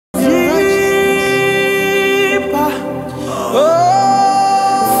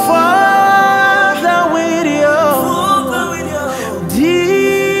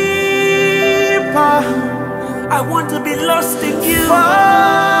lost in you.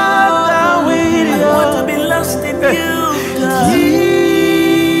 Father, with you. I want to be lost in you, God. Deeper.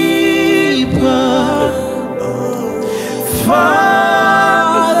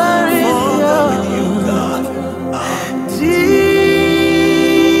 Father, with you, God. Deeper.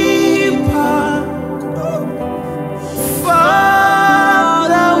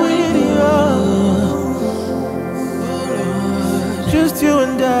 Father, with you. Just you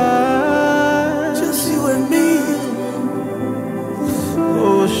and I. Just you and me.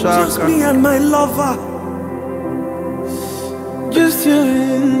 Oh, Shaka. Just me and my lover. Just you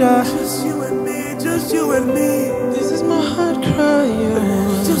and I. Just you and me. Just you and me. This is my heart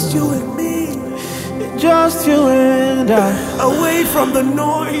crying. Just you and me. Just you and I. Away from the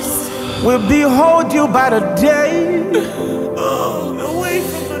noise. We behold you by the day. Oh, away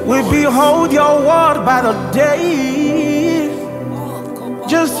from the We noise. behold your word by the day.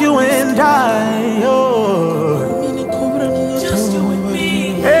 Just you and I. Oh. Just you and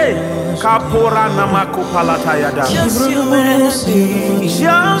me. Hey. Kapora namako palatayada. Just you and me.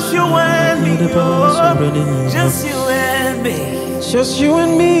 Just you and me. Oh. Just you and me. Just you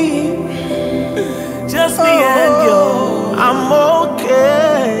and me. Just me and you. I'm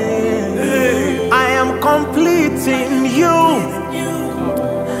okay. I am complete in you.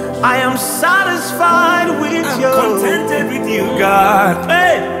 I am satisfied with I'm you. contented with you, God.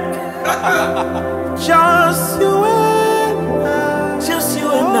 Hey. Just you and I. Just you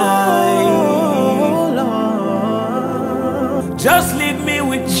and I. Oh, Lord. Just leave me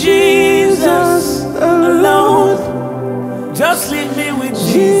with Jesus alone. Just leave me with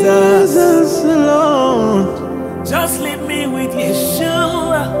Jesus. Jesus alone. Just leave me with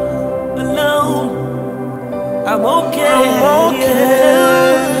Yeshua alone. I'm okay. I'm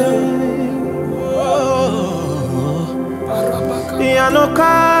okay.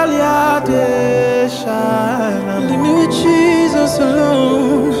 Leave me with Jesus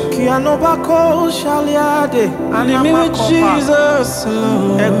alone. Leave me with Jesus alone.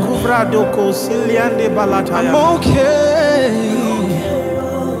 I'm okay.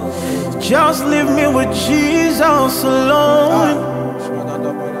 Just leave me with Jesus alone.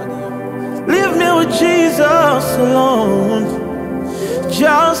 Leave me with Jesus alone.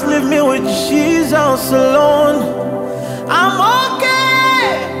 Just leave me with Jesus alone. I'm okay.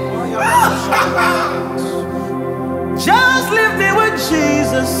 Just leave me with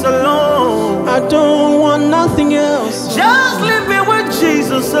Jesus alone. I don't want nothing else. Just leave me with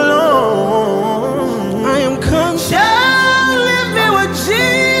Jesus alone. I am content. Just leave me with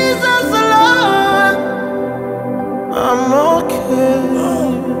Jesus alone. I'm okay.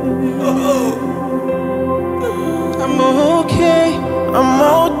 I'm okay. I'm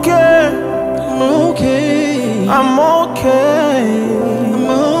okay. I'm okay. I'm okay. I'm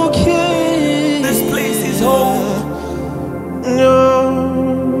okay. This place is home. No.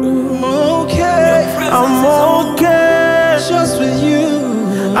 I'm okay. I'm okay. Just with you.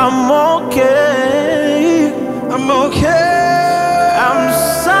 I'm okay. I'm okay. I'm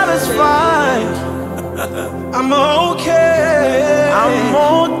satisfied. I'm okay. I'm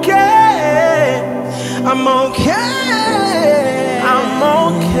okay. I'm okay. I'm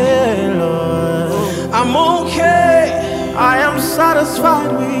okay, Lord. I'm okay. I am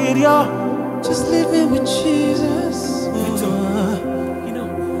satisfied with you. Just leave me with Jesus. You know,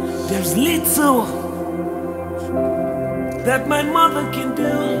 there's little that my mother can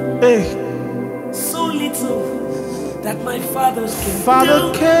do. Hey. So little that my fathers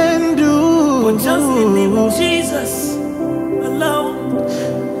Father can do. But just leave me with Jesus alone.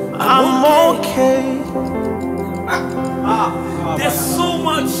 I'm okay. There's so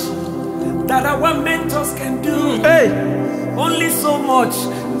much that our mentors can do. Hey. Only so much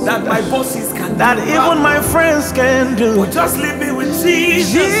that my bosses can do. That even my friends can do. But just leave me with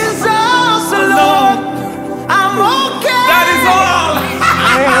Jesus. Jesus alone. I'm okay. That is all.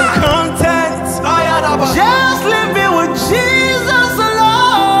 I am content. Just leave me with Jesus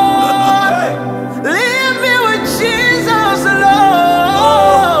alone. Leave me with Jesus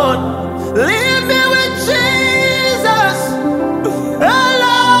alone. Leave me with Jesus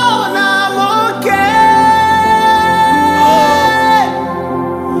alone. I'm okay.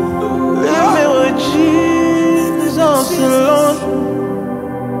 Leave me with Jesus alone.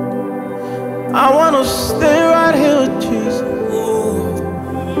 I want to stay right here with Jesus.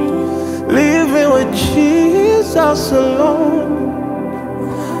 Leave me with Jesus alone.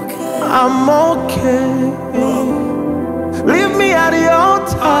 I'm okay. Leave me at the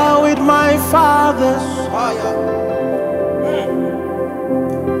altar with my Father.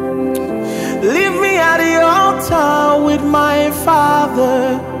 Leave me at the altar with my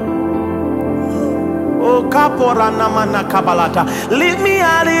Father. Oh Leave me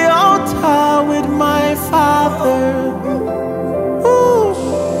at the altar with my Father. Ooh.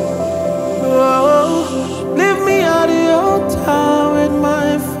 Oh. Leave me at the altar with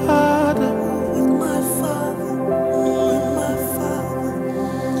my Father. With my Father. With my Father.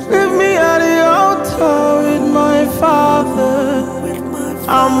 Leave me at the altar with my Father. With my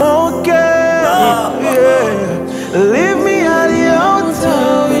Father. I'm okay. Yeah. Leave me at the altar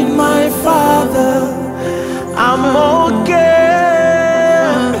with my Father. I'm okay.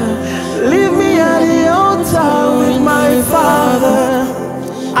 Leave me at the altar with my Father.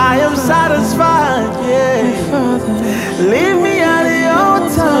 I am satisfied. Yeah. Leave me at the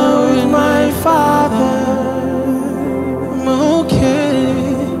altar with my Father. I'm okay.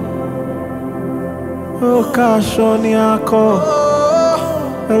 Oh, Kashoniako.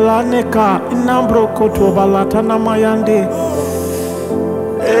 Laneka inambro koto balata na mayande.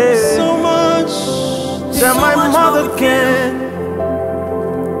 So much that my mother can.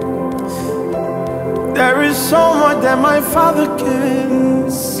 There is so much that my father can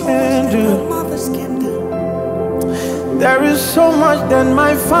do. There is so much that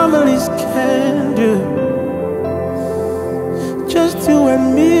my families can do. Just you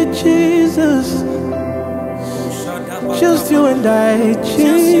and me, Jesus. Just you and I,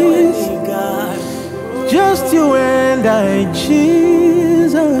 Jesus. Just you and I,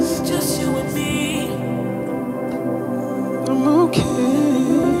 Jesus. Just you and me. I'm okay.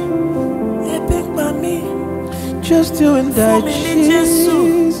 Epic by me. Just you and I,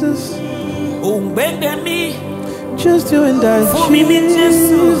 Jesus. Just you and I,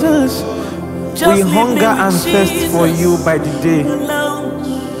 Jesus. We hunger and thirst for you by the day.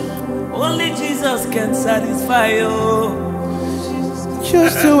 Only Jesus can satisfy you.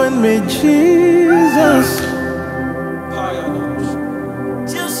 Just you and me, Jesus.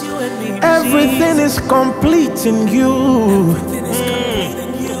 Just you and me. Everything is complete in you. Everything is complete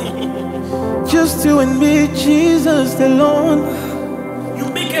in you. Just you and me, Jesus alone. You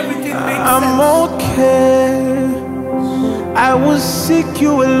make everything make sense. I'm okay. I will seek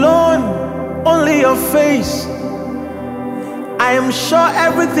you alone, only your face. I am sure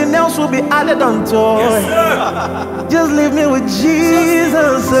everything else will be added unto it. Yes, sir. Just leave me with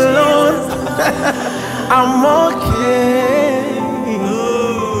Jesus alone. I'm okay.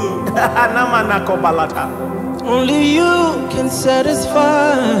 Only you can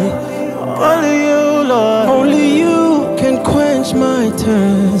satisfy. Only you, Lord. Only you can quench my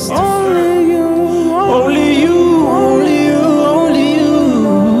thirst. Only you. Only you. Only you. Only you.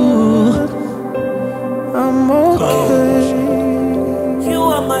 I'm okay. You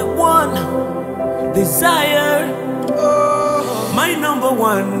are my one desire, my number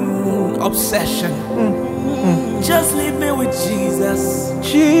one obsession. Just leave me with Jesus.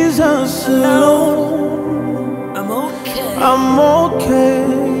 Jesus alone. I'm okay. I'm okay.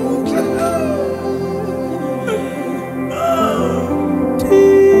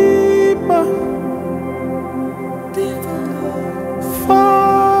 Deeper,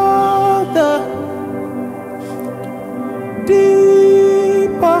 Father,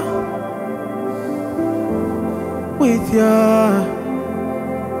 deeper with your.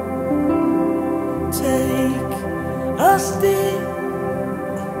 Take us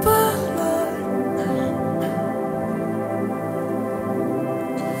deeper, Lord.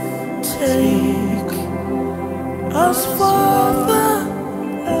 Take us further.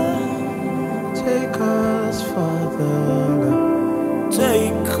 Take us further.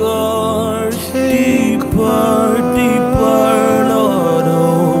 Take us deeper, deeper, Lord.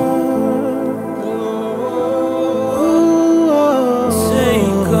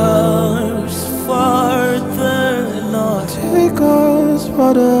 Take us further, Lord. Take us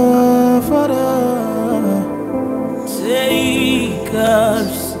further, further. Take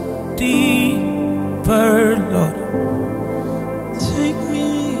us deeper, Lord. Take me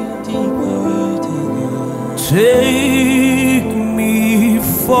deeper, deeper. Take me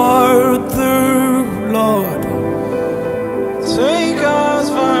farther, Lord. Take us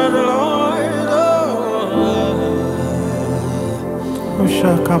further, Lord.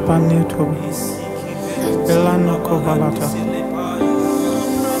 Oshaka paneto. Elano kovalata.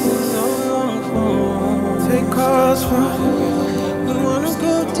 Take us further. We want to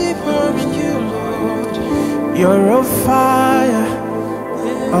go deeper in you, Lord. You're a fire,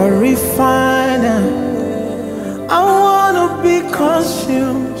 a refiner. I want to be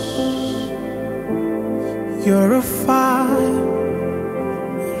consumed. You're a fire,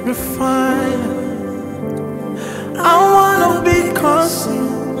 refiner. I want to be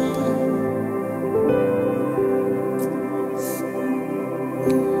consumed.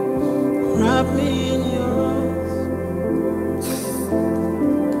 Wrap me in your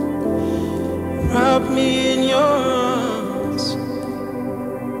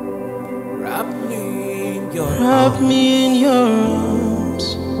Wrap me in your arms.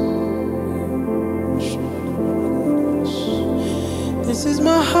 This is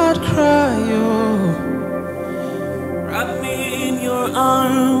my heart cry, oh. Wrap me in your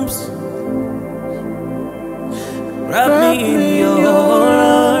arms. Wrap me in your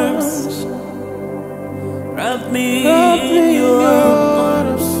arms. Wrap me in your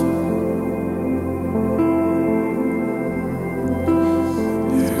arms.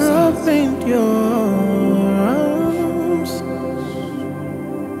 Wrap me in your arms.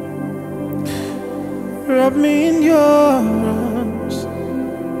 Wrap me in your arms.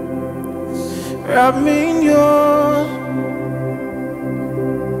 Wrap me in your.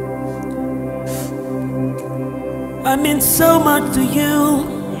 I mean so much to you.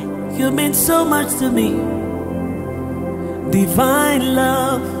 You mean so much to me. Divine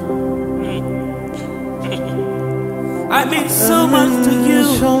love. I mean so much to you.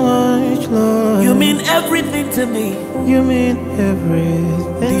 So much love. You mean everything to me. You mean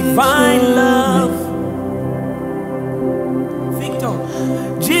everything. Divine love. Victor.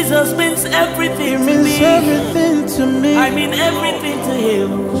 Jesus means everything to me. Everything to me. I mean everything to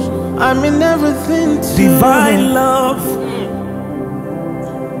him. I mean everything to divine love.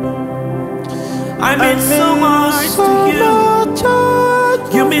 I mean so much to you.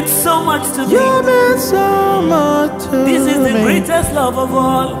 You mean so much to me. You mean so much to me. This is the greatest love of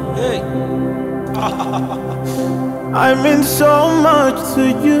all. Hey. I mean so much to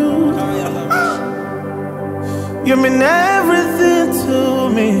you. You mean everything to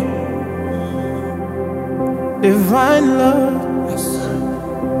me. Divine love.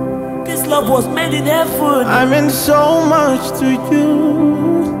 This love was made in heaven. I mean so much to you.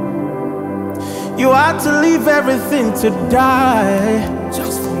 You had to leave everything to die.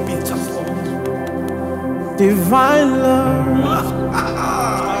 Just for me, just for me. Divine love.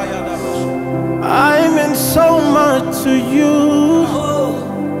 I mean so much to you.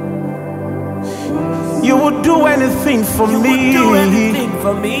 You would do anything for me. You would do anything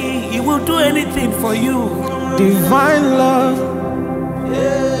for me. You will do anything for you. Divine love.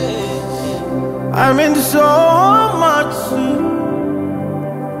 I mean so much to you.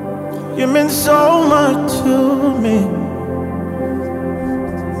 You mean so much to me.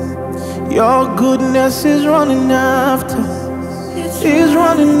 Your goodness is running after. Is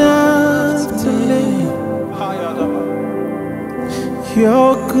running after me.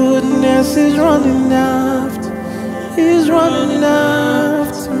 Your goodness is running after. Is running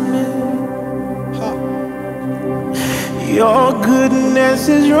after me. Your goodness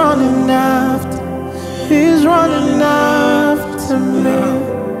is running after. Is running after me.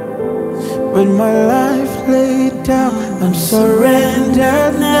 With my life laid down, I'm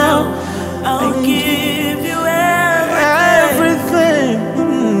surrendered now. I'll give you everything.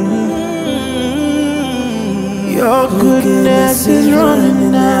 Your goodness is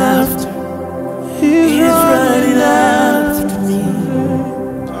running after. He's running after me.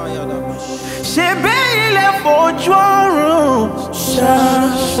 She be left for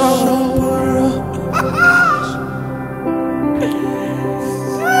Olorun.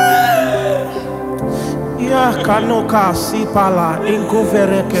 Ya kanoka si pala inko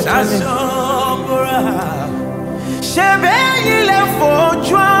vereke tani. Shebe ile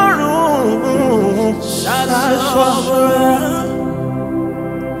fojorun.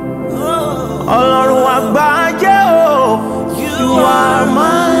 Olorun Agbaye o, you are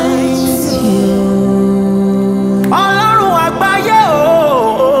mighty. Olorun Agbaye o,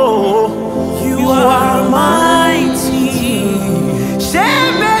 you are mighty.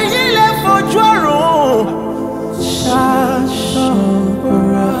 Shebe ile fojorun.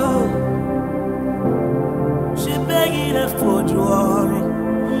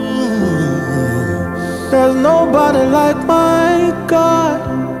 There's nobody like my God.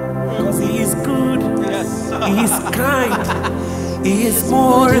 Because he is good, he is kind, he is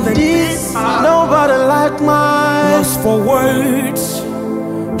more than this. Nobody like my. Lost for words,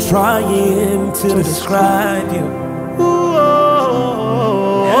 trying to describe you.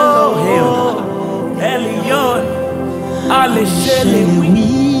 Elohim, Elion, Aleshelewi,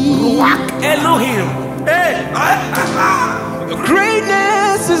 Ruach Elohim. Hey, your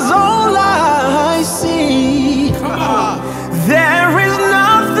greatness is all I see. There is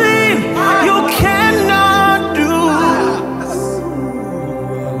nothing you cannot do.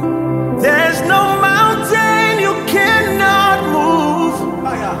 There's no mountain you cannot move.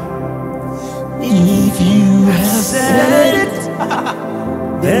 If you have said it,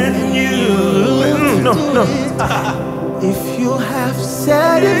 then you no. If you have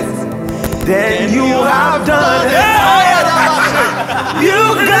said it, then you have done it. You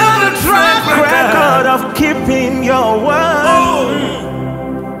got a track record of keeping your word,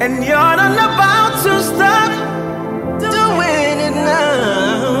 and you're not about to stop doing it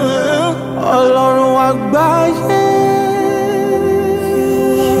now. Olorun Agbaye,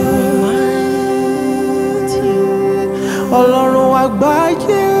 Olorun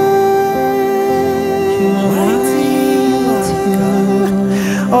Agbaye,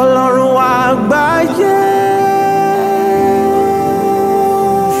 Olorun Agbaye,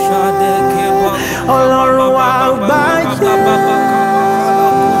 Olorun Agbaye,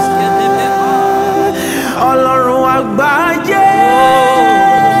 Olorun Agbaye,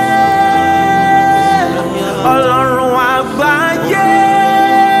 Olorun Agbaye.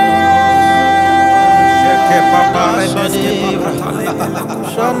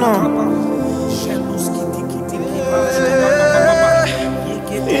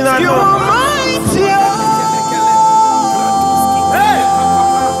 You are mighty. You are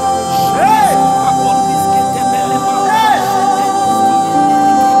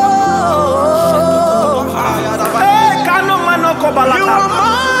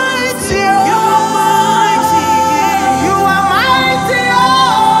mighty. You are mighty. You are mighty.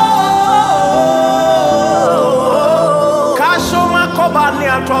 Kashoma kobani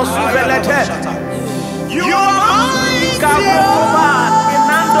atosu velete. You are mighty. Kakoba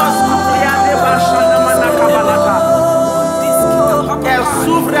inandos kupliande bashana manakabalata.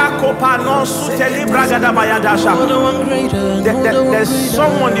 Esuvra kopano sutelibra gadabayadasha. There's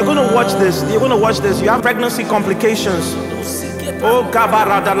someone, you're going to watch this. You're going to watch this. You have pregnancy complications. Oh,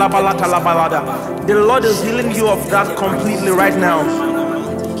 Gabarada Labalata Labalada. The Lord is healing you of that completely right now.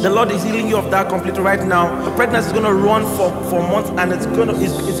 The Lord is healing you of that completely right now. The pregnancy is going to run for months, and it's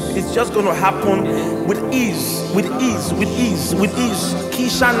just going to happen with ease, with ease, with ease, with ease.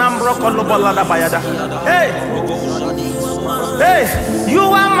 Kisha Nambro Kolobalada Bayada. Hey, hey, you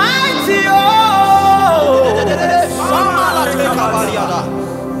are mighty, oh.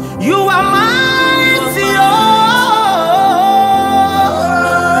 You are mighty, oh.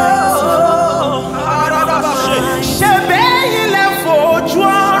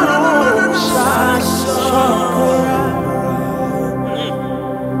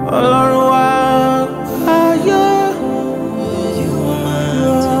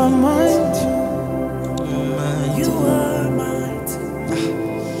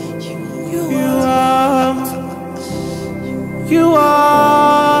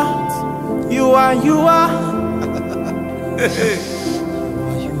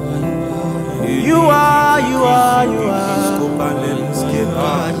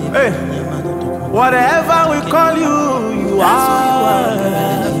 Hey, whatever we call you, you are.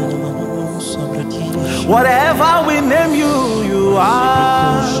 Whatever we name you, you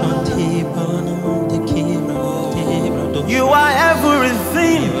are. You are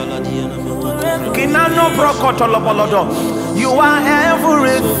everything. You are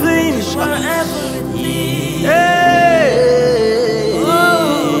everything. Hey.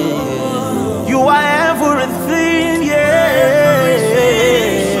 You are everything, yeah.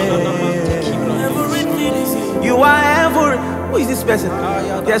 You are every. Who is this person?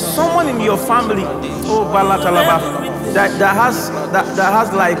 There's someone in your family. Oh, Balatalaba, that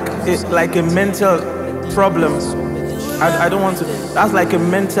has like a mental problem. I don't want to. That's like a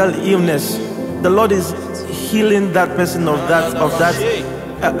mental illness. The Lord is healing that person of that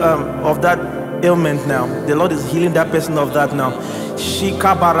ailment now. The Lord is healing that person of that now.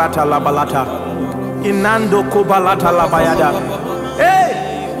 Shika barata labalata, inando kobalata labayada. Hey,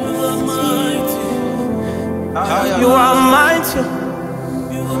 you are mighty.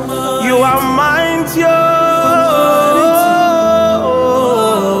 You are mighty.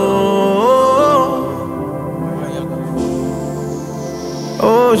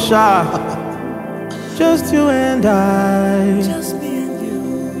 Oh, Sha, just you and I. Just me and you.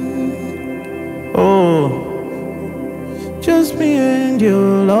 Oh, just me and you,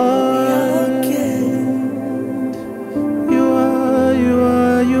 Lord. You are, you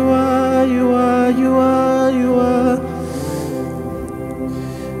are, you are, you are, you are, you are.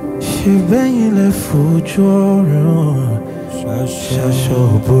 She been le future,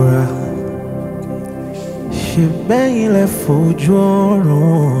 Shashobura. She been le future,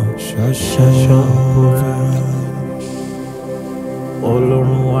 Shashobura.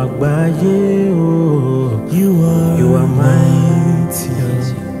 Olorun Agbaye, oh, you are mighty.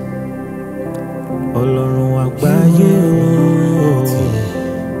 Olorun Agbaye, oh,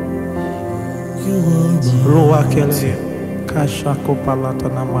 you are mighty. Kashako Palata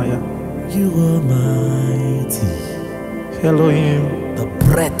Namaya. You are mighty. Elohim. the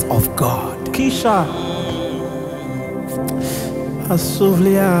breath of God. Kisha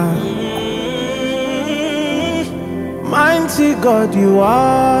Asuvlia. Mighty God you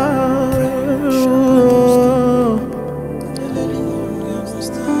are.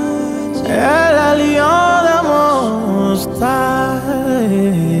 El Elyon the Most High.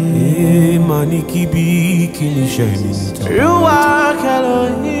 Maniki bi kinisheni. Ruach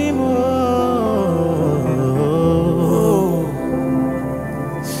Elohim.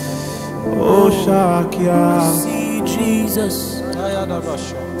 Oh Shakia. See Jesus.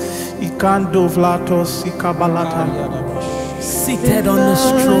 Ikando Vlatos Ikabalata. Seated on the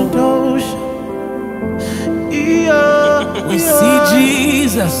throne. We see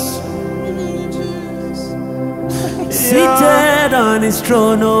Jesus. Seated on his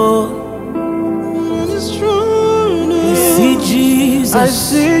throne. We see Jesus. I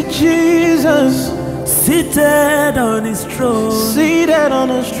see Jesus. Seated on his throne. Seated on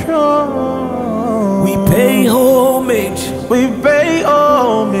his throne. We pay homage. We pay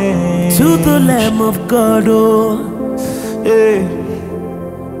homage to the Lamb of God. Oh. Hey.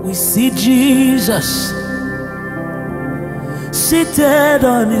 We see Jesus seated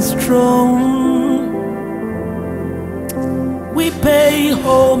on his throne. We pay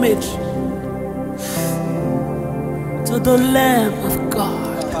homage to the Lamb of God.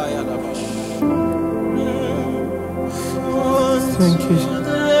 Thank you.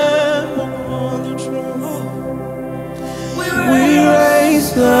 We raise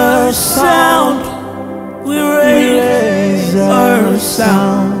the sound. We raise our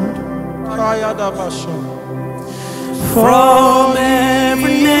sound. From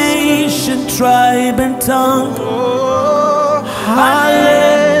every nation, tribe, and tongue.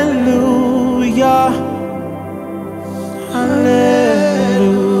 Hallelujah. Hallelujah.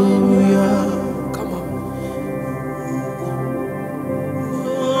 Come on.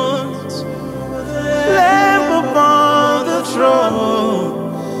 Lamb upon the throne.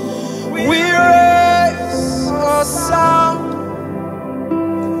 We raise our sound.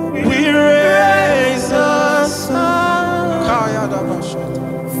 We raise our sound.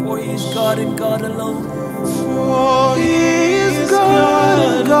 For he is God and God alone. For he is God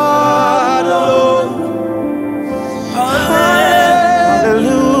and God alone. Hallelujah.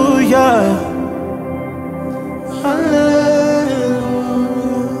 Hallelujah.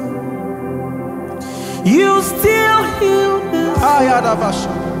 You still heal this.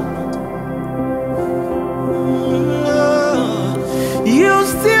 You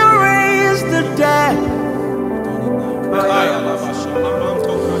still raise the dead.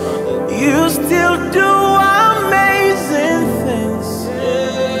 You still do amazing things.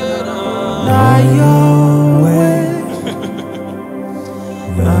 Not your way.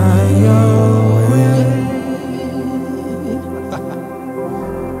 Not your way.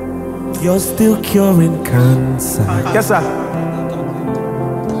 You're still curing cancer. Yes, sir.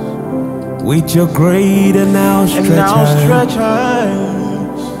 With your great and outstretched hands.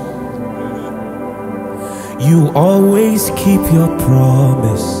 You always keep your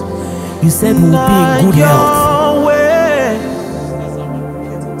promise. You said we'll be in good health.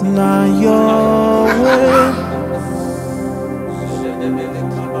 Not your way.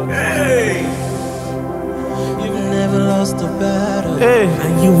 Hey. You've never lost a battle. Hey.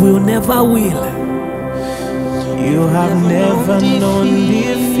 And you will never will. You have never known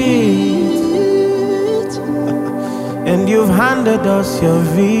defeat. And you've handed us your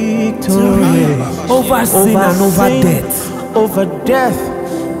victory. Over sin and over death. Over death.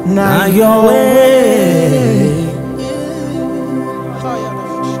 Now your way.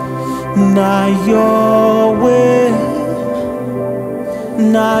 Now your way.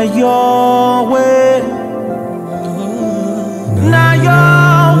 Now your way. Now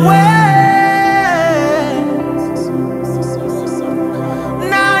your way.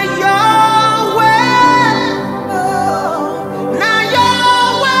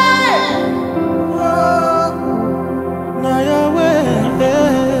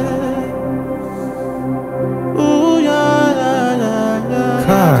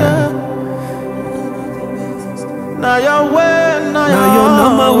 Now your way, now your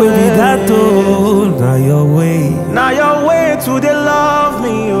number will be that oh, now your way. Now your way to the love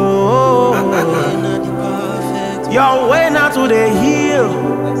me, oh. Your way now to the heal.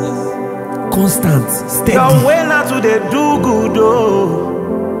 Constant, steady. Your way now to the do good, oh.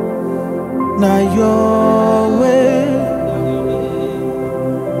 Now your way.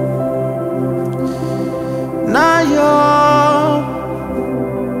 Now your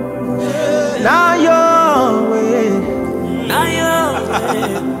way.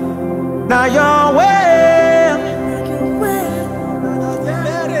 Now your way.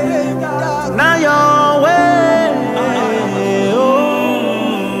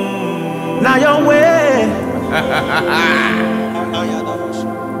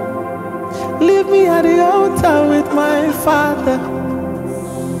 Leave me at the altar with my Father.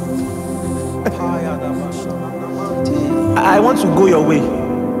 I want to go your way.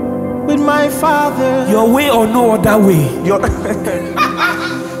 With my Father. Your way or no other way.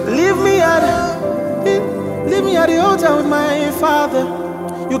 Leave me at the altar with my Father.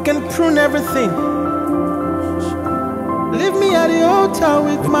 You can prune everything. Leave me at the altar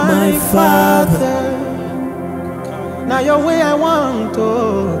with my Father. Now your way I want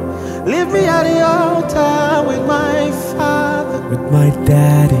to. Leave me at the altar with my Father. With my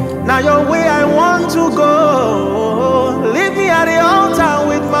daddy. Now your way I want to go. Leave me at the altar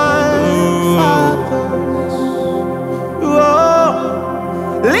with my Father. Oh,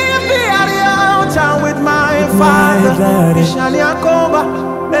 leave me at the altar with my Father.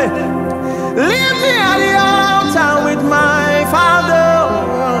 Hey. Leave me at the altar with my Father.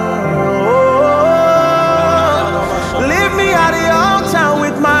 Leave me at the altar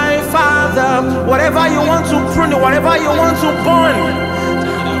with my Father. Whatever you want to prune, whatever you want to burn,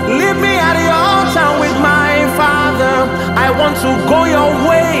 leave me at the altar with my Father. I want to go your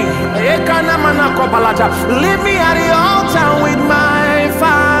way. Leave me at the altar with my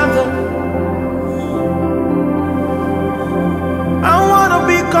Father. I want to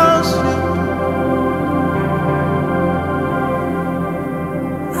be consumed.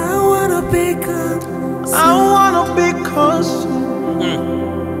 I want to be consumed. I want to be consumed.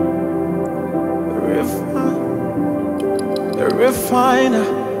 The refiner.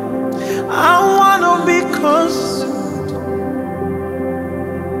 I want to be consumed.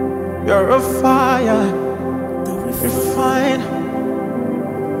 You're a fire. The refiner.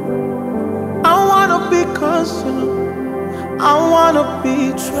 I want to be consumed. I want to be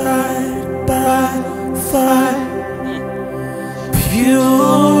tried by fire.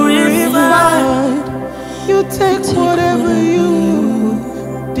 Purified. You take whatever you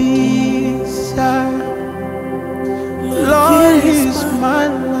desire. Lord, here's my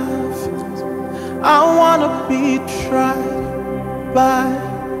life. I want to be tried by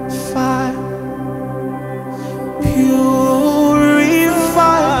fire. Purified.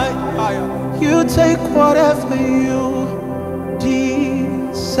 You take whatever you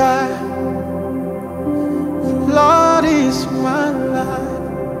desire. Lord is my life.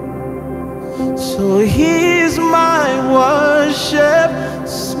 So here's my worship.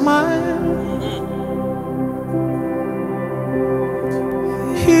 Smile.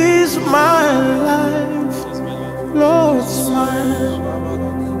 Here's my life. Lord, smile.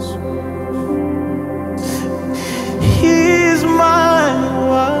 Here's my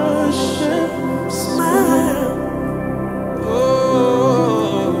worship. Smile.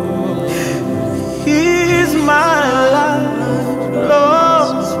 Oh, here's my life.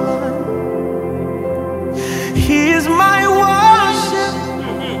 Lord, smile. Here's my worship.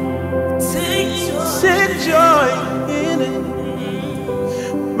 Take joy in it.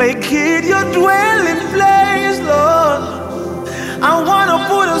 Make it your dwelling place, Lord. I want to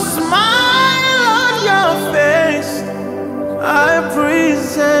put a smile on your face. I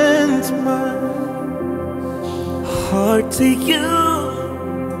present my heart to you.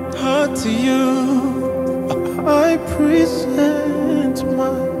 Heart to you. I present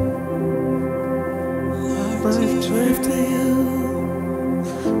my life to you.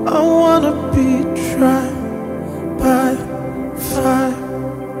 I want to be tried by fire.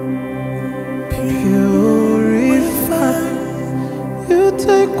 Purified. You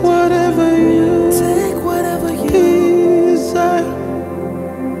take whatever you desire.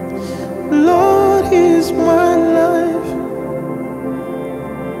 Lord, here's my life.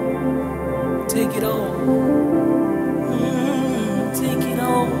 Take it all. Take it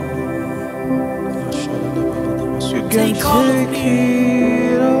all. You can take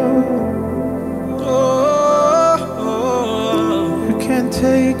it all. You can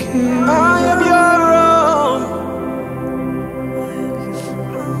take it. I am your own.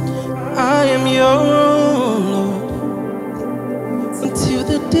 I am your own, Lord. Until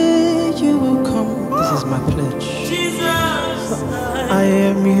the day you will come. This is my pledge. Jesus. I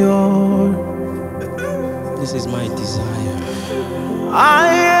am your. This is my desire. I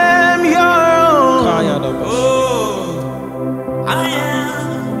am your own. I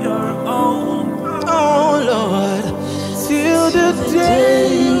am your own. Oh Lord, till the day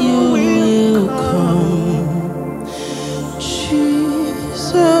you will come.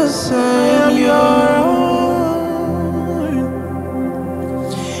 Jesus, I am your own.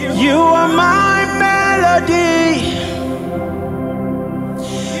 You are my melody.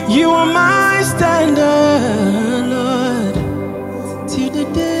 You are my standard, Lord. Till the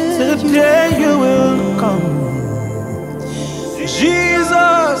day you will come.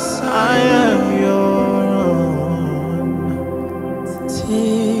 Jesus, I am your own.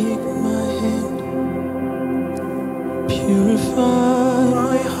 Take my hand, purify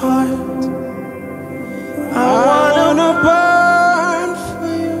my heart. I wanna burn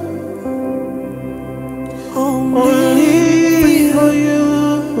for you, only for you.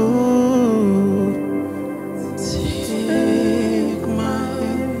 Take my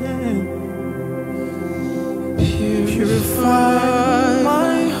hand, Purify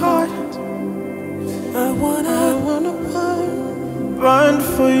my heart. I wanna Burn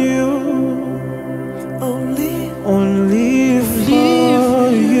for you, only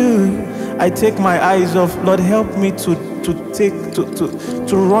for you. I take my eyes off. Lord, help me to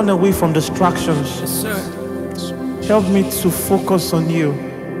run away from distractions. Yes, sir. Help me to focus on you.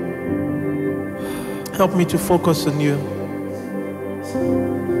 Help me to focus on you.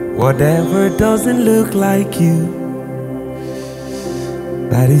 Whatever doesn't look like you,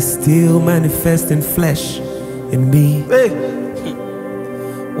 that is still manifesting flesh in me. Hey,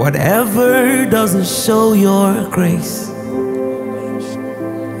 Whatever doesn't show your grace,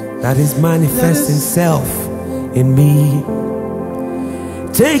 that is manifesting self in me.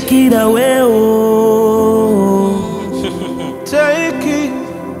 Take it away, oh. take it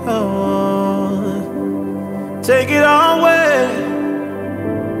away. Take it away.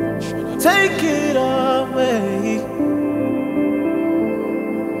 Take it away.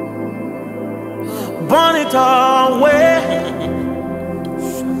 Burn it away.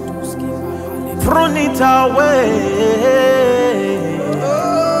 Prune it away.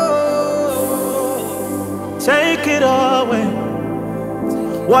 Take it away.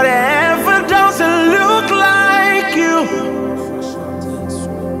 Whatever doesn't look like you,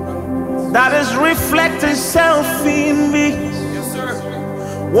 that is reflecting self in me.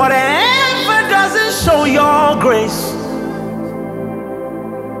 Whatever doesn't show your grace,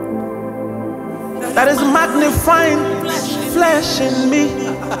 that is magnifying flesh in me.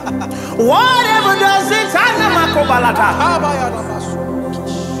 Whatever doesn't,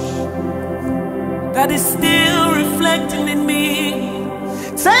 That is still reflecting in me.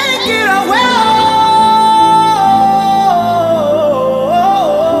 take it away.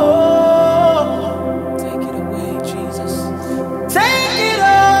 Take it away, Jesus. Take it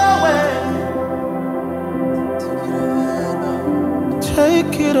away.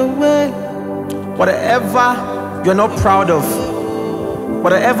 Take it away. Whatever you're not proud of,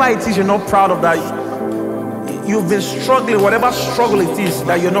 whatever it is you're not proud of, that you've been struggling, whatever struggle it is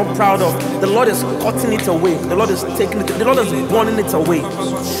that you're not proud of, the Lord is cutting it away. The Lord is taking it. The Lord is burning it away.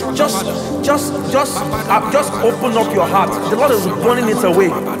 Just open up your heart. The Lord is burning it away.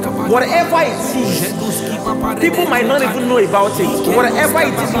 Whatever it is, people might not even know about it. Whatever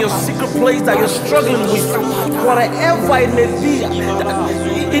it is in your secret place that you're struggling with, whatever it may be,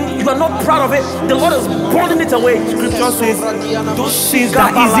 you are not proud of it, the Lord is burning it away. Scripture says, Those sins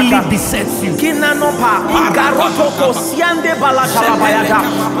that easily beset you.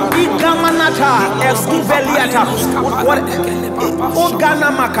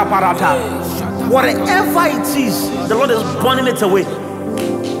 Whatever it is, the Lord is burning it away.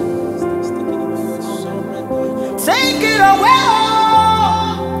 Take it away.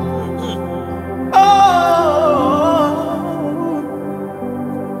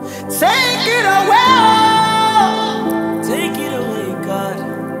 Take it away. Take it away,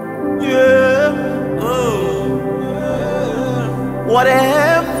 God. Yeah. Oh.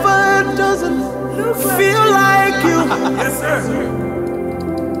 Whatever doesn't feel like you, Yes, sir.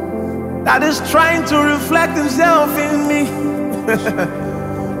 that is trying to reflect himself in me.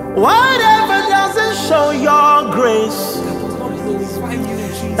 Whatever doesn't show your grace,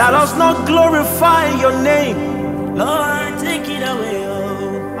 that does not glorify your name, Lord, take it away,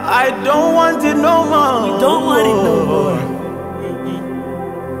 oh. I don't want it no more. We don't want it no more.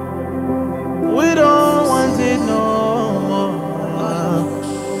 We don't want it no more.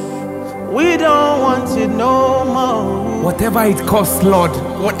 We don't want it no more. Whatever it costs, Lord.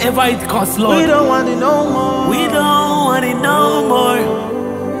 Whatever it costs, Lord. We don't want it no more. We don't want it no more.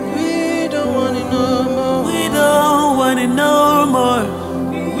 We don't want it no more. We don't want it no more.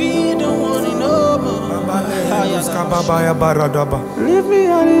 We don't want it no more. Leave me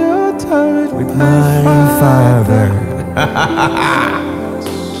on the altar with my Father.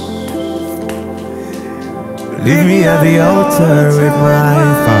 Leave me at the altar with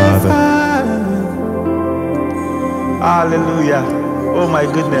my Father. Hallelujah. Oh my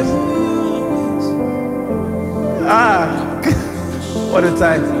goodness. What a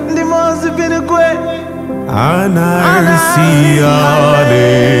time. The most have been a great. And I see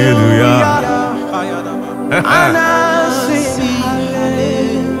hallelujah. And I see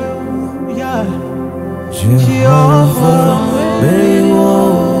Jehovah,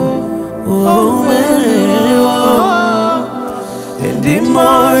 and the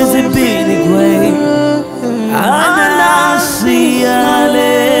more is a big way. Anasi,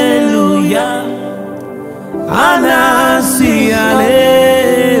 hallelujah. Anasi, hallelujah.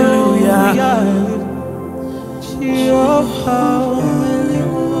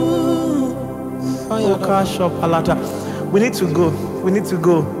 We need to go. We need to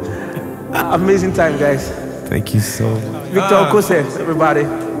go. Amazing time, guys. Thank you so much. Victor Okose, everybody.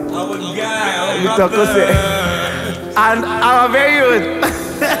 Our guy, Victor Okose. And our very own.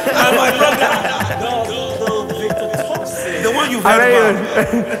 my brother. Victor Thompson. The one you've Our very heard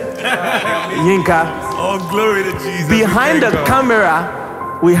own. about. Yinka. Oh, glory to Jesus. Behind the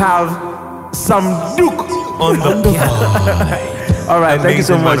camera, we have some Duke On the piano. All right, thank you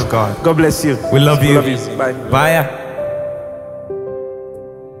so Amazing man much. of God. God bless you. We love you. Bye. Bye.